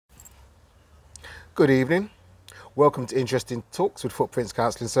Good evening. Welcome to Interesting Talks with Footprints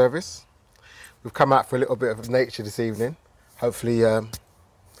Counselling Service. We've come out for a little bit of nature this evening. Hopefully,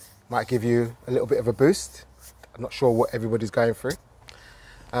 might give you a little bit of a boost. I'm not sure what everybody's going through.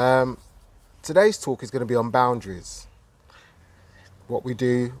 Today's talk is going to be on boundaries. What we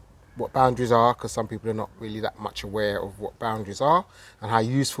do, what boundaries are, because some people are not really that much aware of what boundaries are and how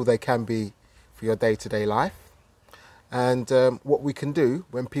useful they can be for your day-to-day life. And what we can do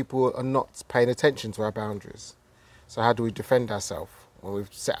when people are not paying attention to our boundaries. So how do we defend ourselves when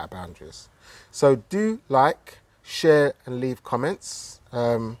we've set our boundaries? So do like, share and leave comments.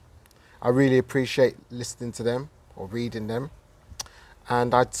 I really appreciate listening to them or reading them.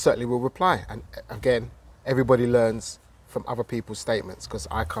 And I certainly will reply. And again, everybody learns from other people's statements because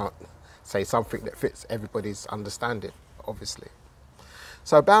I can't say something that fits everybody's understanding, obviously.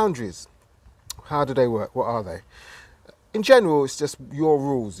 So boundaries, how do they work? What are they? In general, it's just your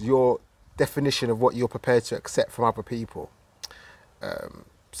rules, your definition of what you're prepared to accept from other people.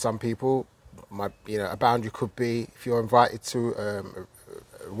 Some people, a boundary could be if you're invited to a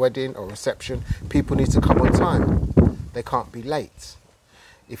wedding or reception, people need to come on time. They can't be late.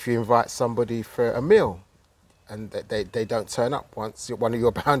 If you invite somebody for a meal and they don't turn up once, one of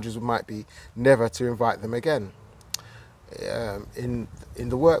your boundaries might be never to invite them again. In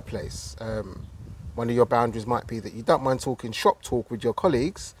the workplace, one of your boundaries might be that you don't mind talking shop talk with your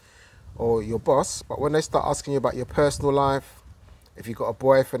colleagues or your boss, but when they start asking you about your personal life, if you've got a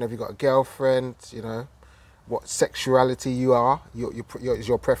boyfriend, if you've got a girlfriend, what sexuality you are,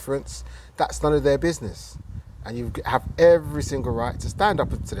 your preference, that's none of their business. And you have every single right to stand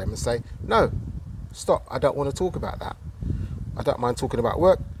up to them and say, no, stop, I don't want to talk about that. I don't mind talking about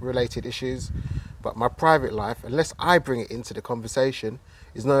work-related issues, but my private life, unless I bring it into the conversation,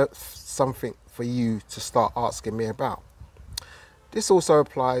 is not something for you to start asking me about. This also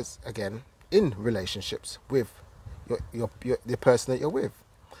applies, again, in relationships with the person that you're with.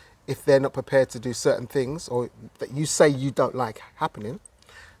 If they're not prepared to do certain things, or that you say you don't like happening,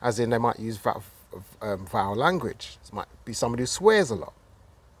 as in they might use vile language. It might be somebody who swears a lot.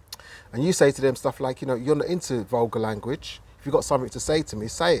 And you say to them stuff like, you're not into vulgar language. If you've got something to say to me,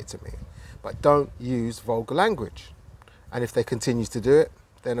 say it to me. But don't use vulgar language. And if they continue to do it,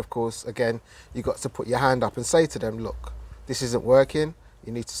 then of course, again, you've got to put your hand up and say to them, look, this isn't working.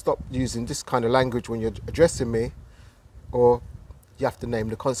 You need to stop using this kind of language when you're addressing me, or you have to name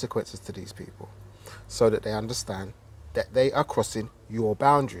the consequences to these people so that they understand that they are crossing your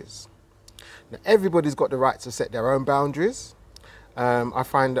boundaries. Now, everybody's got the right to set their own boundaries. I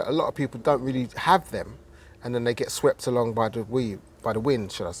find that a lot of people don't really have them, and then they get swept along by the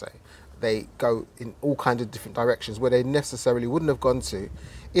wind, should I say. They go in all kinds of different directions where they necessarily wouldn't have gone to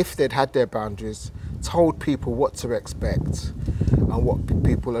if they'd had their boundaries, told people what to expect and what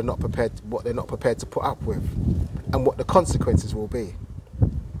they're not prepared to put up with, and what the consequences will be.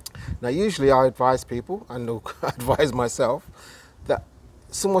 Now, usually I advise people, and I advise myself, that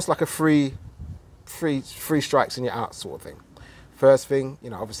it's almost like a three strikes and you're out sort of thing. First thing,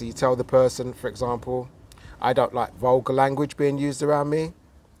 obviously you tell the person, for example, I don't like vulgar language being used around me,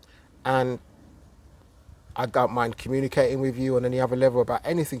 and I don't mind communicating with you on any other level about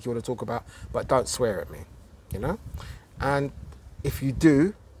anything you want to talk about, but don't swear at me, And if you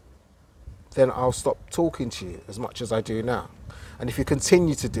do, then I'll stop talking to you as much as I do now. And if you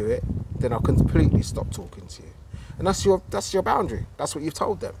continue to do it, then I'll completely stop talking to you. And that's your boundary. That's what you've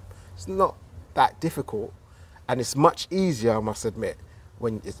told them. It's not that difficult, and it's much easier, I must admit,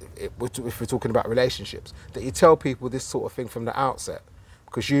 if we're talking about relationships, that you tell people this sort of thing from the outset.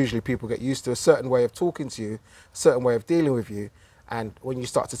 Because usually people get used to a certain way of talking to you, a certain way of dealing with you, and when you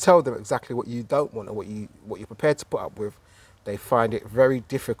start to tell them exactly what you don't want or what you're prepared to put up with, they find it very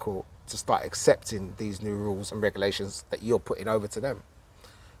difficult to start accepting these new rules and regulations that you're putting over to them.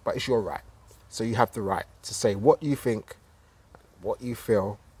 But it's your right. So you have the right to say what you think, what you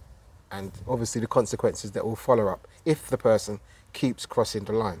feel, and obviously the consequences that will follow up if the person keeps crossing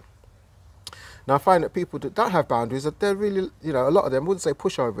the line. Now, I find that people that don't have boundaries, they're really, a lot of them, I wouldn't say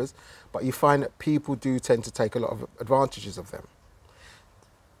pushovers, but you find that people do tend to take a lot of advantages of them.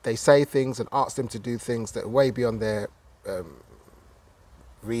 They say things and ask them to do things that are way beyond their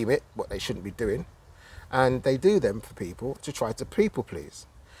remit, what they shouldn't be doing, and they do them for people to try to people please.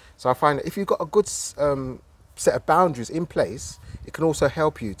 So I find that if you've got a good set of boundaries in place, it can also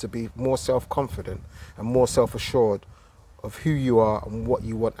help you to be more self-confident and more self-assured of who you are and what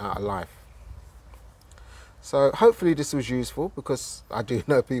you want out of life. So hopefully this was useful, because I do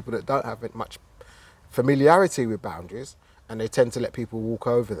know people that don't have much familiarity with boundaries and they tend to let people walk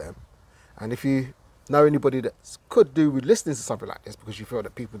over them. And if you know anybody that could do with listening to something like this, because you feel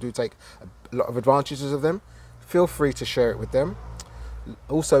that people do take a lot of advantages of them, feel free to share it with them.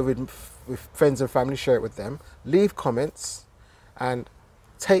 Also with friends and family, share it with them. Leave comments and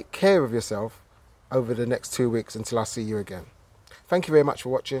take care of yourself over the next 2 weeks until I see you again. Thank you very much for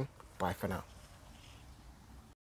watching. Bye for now.